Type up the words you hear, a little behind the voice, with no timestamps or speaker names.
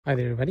Hi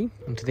there everybody.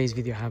 In today's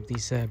video I have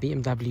this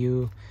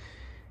BMW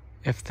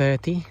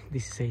F30.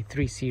 This is a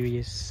 3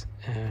 Series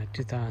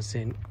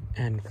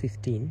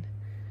 2015.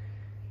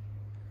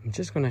 I'm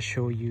just gonna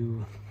show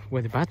you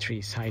where the battery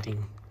is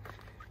hiding.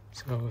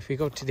 So if we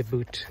go to the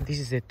boot, this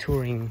is the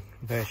touring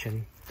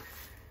version.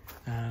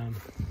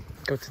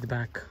 Go to the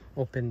back,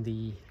 open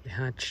the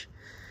hatch,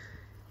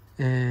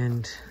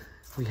 and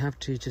we have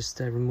to just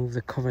remove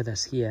the cover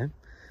that's here.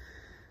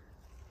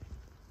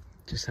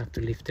 Just have to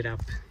lift it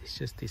up. It's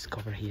just this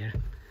cover here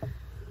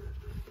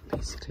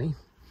basically.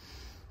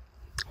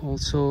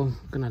 Also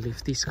gonna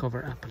lift this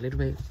cover up a little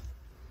bit.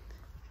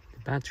 The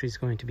battery is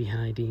going to be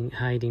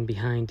hiding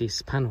behind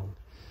this panel,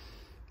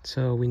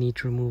 so we need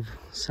to remove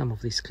some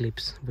of these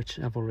clips, which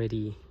I've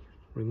already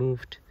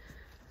removed.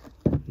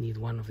 Need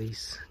one of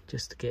these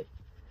just to get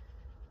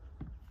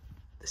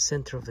the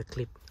center of the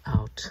clip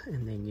out,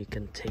 and then you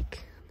can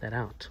take that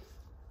out.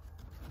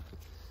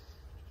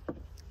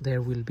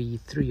 There will be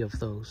 3 of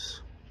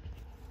those,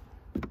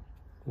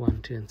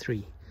 1, 2 and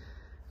 3.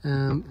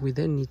 We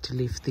then need to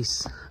lift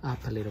this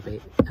up a little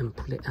bit and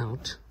pull it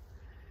out,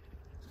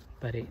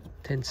 but it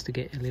tends to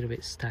get a little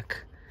bit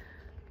stuck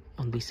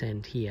on this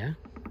end here,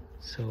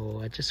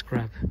 so I just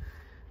grab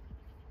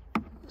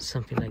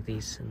something like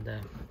this and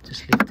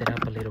just lift it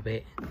up a little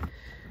bit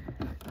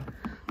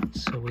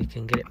so we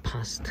can get it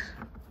past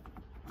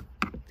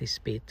this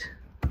bit.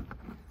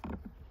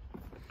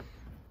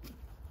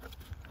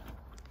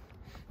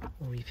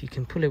 Or if you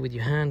can pull it with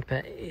your hand,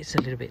 but it's a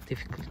little bit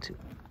difficult to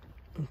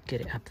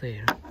get it up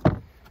there.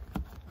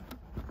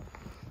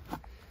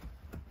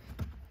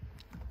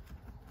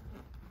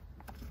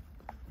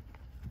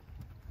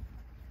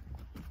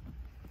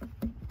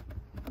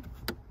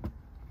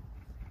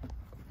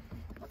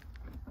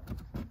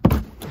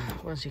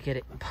 Once you get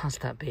it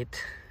past that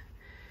bit,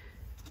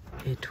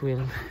 it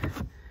will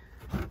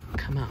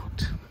come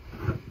out.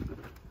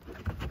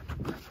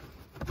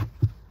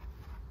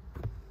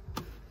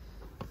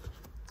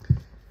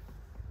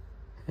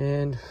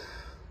 And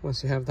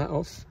once you have that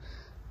off,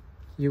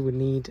 you will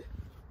need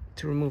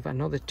to remove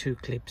another 2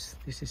 clips.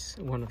 This is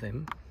one of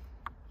them,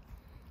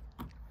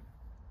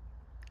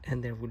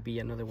 and there will be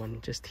another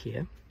one just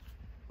here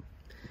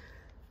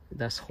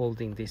that's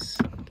holding this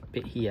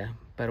bit here,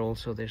 but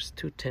also there's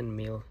 2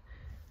 10mm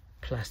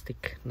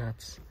plastic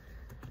nuts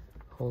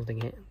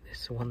holding it.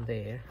 There's one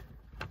there,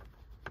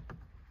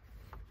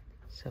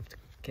 so I have to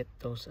get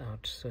those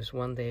out. So there's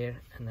one there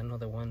and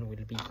another one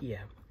will be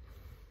here,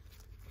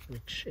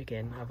 which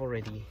again I've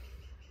already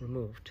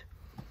removed.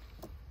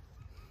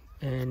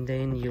 And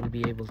then you'll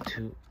be able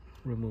to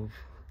remove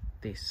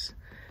this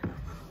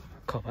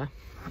cover,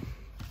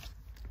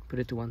 put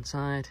it to one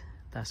side.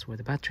 That's where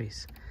the battery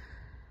is.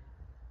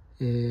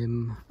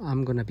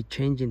 I'm gonna be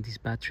changing this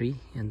battery,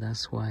 and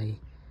that's why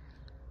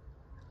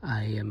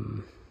I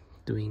am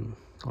doing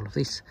all of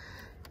this.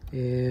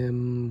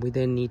 We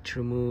then need to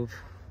remove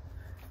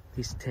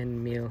this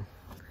 10mm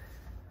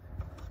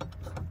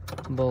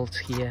bolt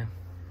here.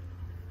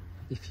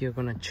 If you're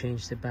gonna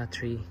change the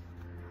battery,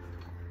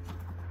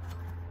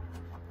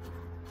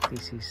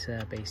 this is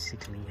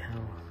basically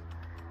how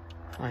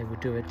I would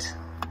do it.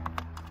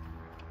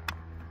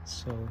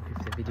 So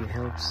if the video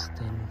helps,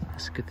 then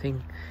that's a good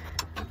thing.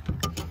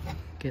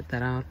 Get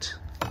that out,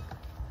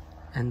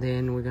 and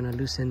then we're gonna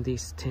loosen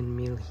this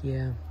 10mm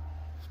here.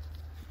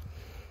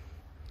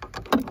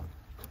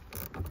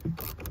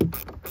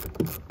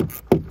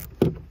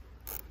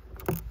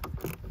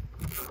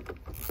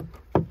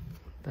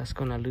 That's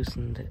gonna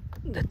loosen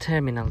the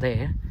terminal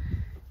there,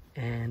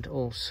 and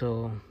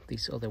also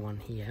this other one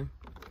here.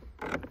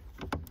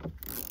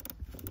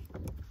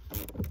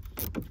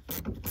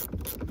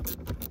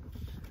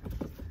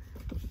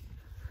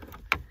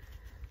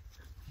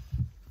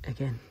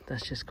 Again,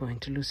 that's just going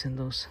to loosen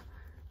those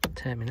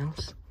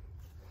terminals.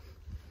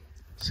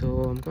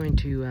 So I'm going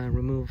to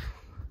remove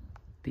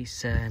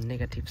this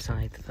negative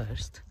side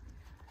first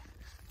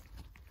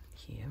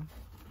here.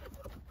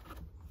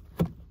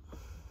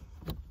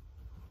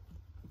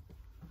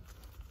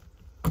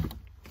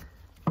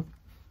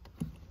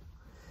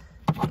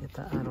 Get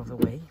that out of the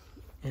way,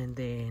 and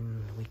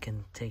then we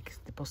can take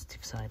the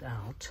positive side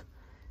out.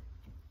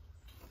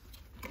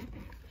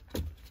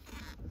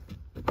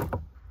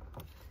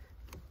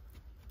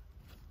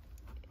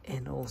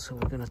 And also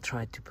we're gonna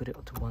try to put it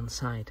to one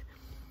side.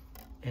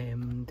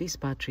 This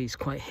battery is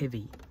quite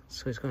heavy,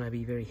 so it's gonna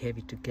be very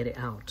heavy to get it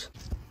out.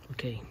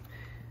 Okay,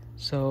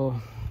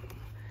 so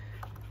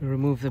we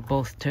remove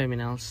both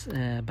terminals,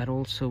 but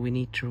also we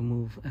need to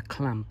remove a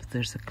clamp.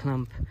 There's a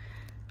clamp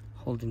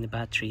holding the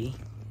battery.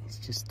 It's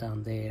just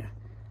down there.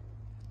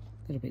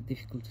 A little bit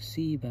difficult to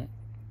see, but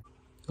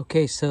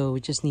okay, so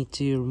we just need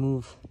to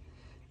remove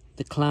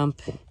the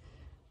clamp.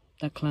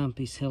 That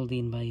clamp is held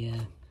in by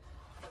a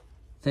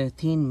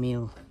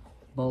 13mm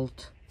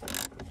bolt,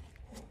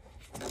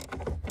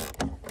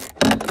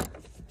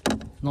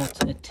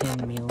 not a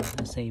 10mm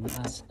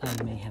as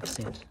I may have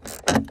said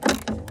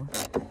before.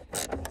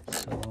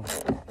 So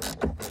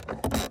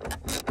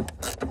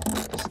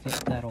just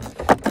get that off.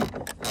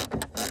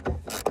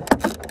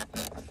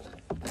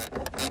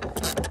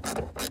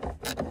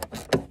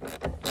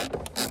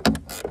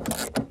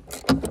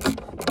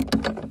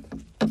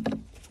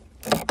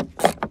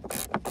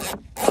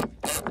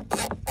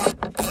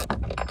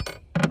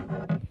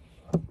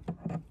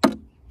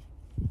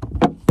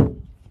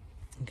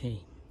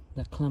 Okay,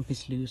 that clamp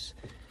is loose,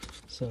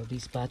 so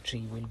this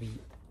battery will be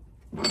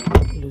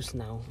loose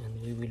now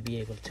and we will be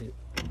able to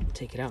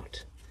take it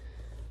out,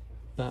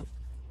 but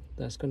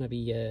that's gonna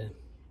be a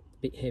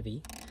bit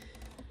heavy.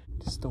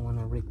 Just don't want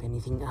to rip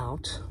anything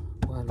out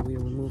while we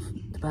remove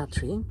the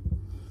battery.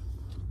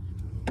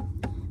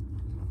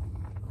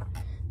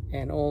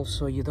 And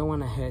also you don't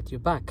want to hurt your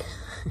back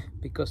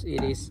because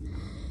it is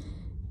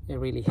a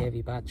really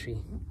heavy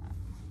battery.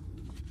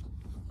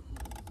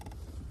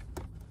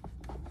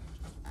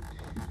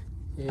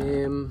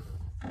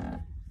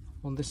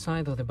 On the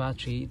side of the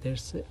battery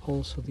there's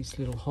also this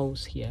little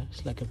hose here.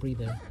 It's like a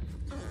breather.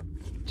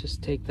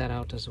 Just take that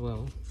out as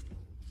well.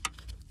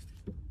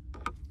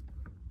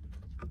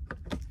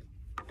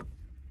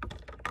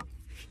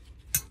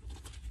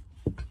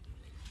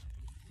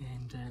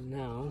 And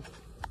now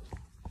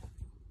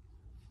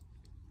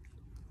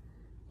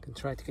I can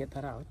try to get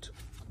that out.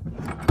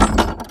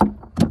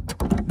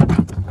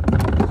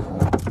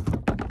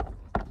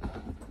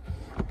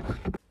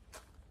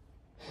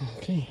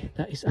 Okay,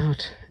 that is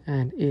out,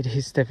 and it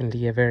is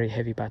definitely a very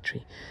heavy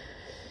battery.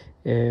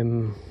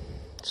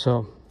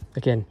 So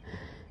again,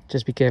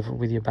 just be careful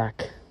with your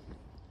back.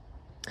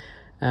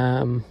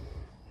 Now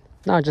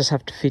I just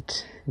have to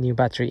fit new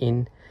battery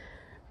in,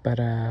 but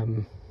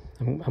I'm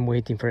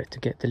waiting for it to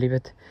get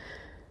delivered.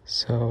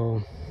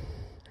 So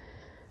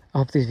I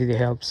hope this video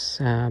helps.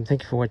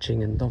 Thank you for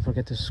watching, and don't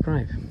forget to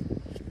subscribe.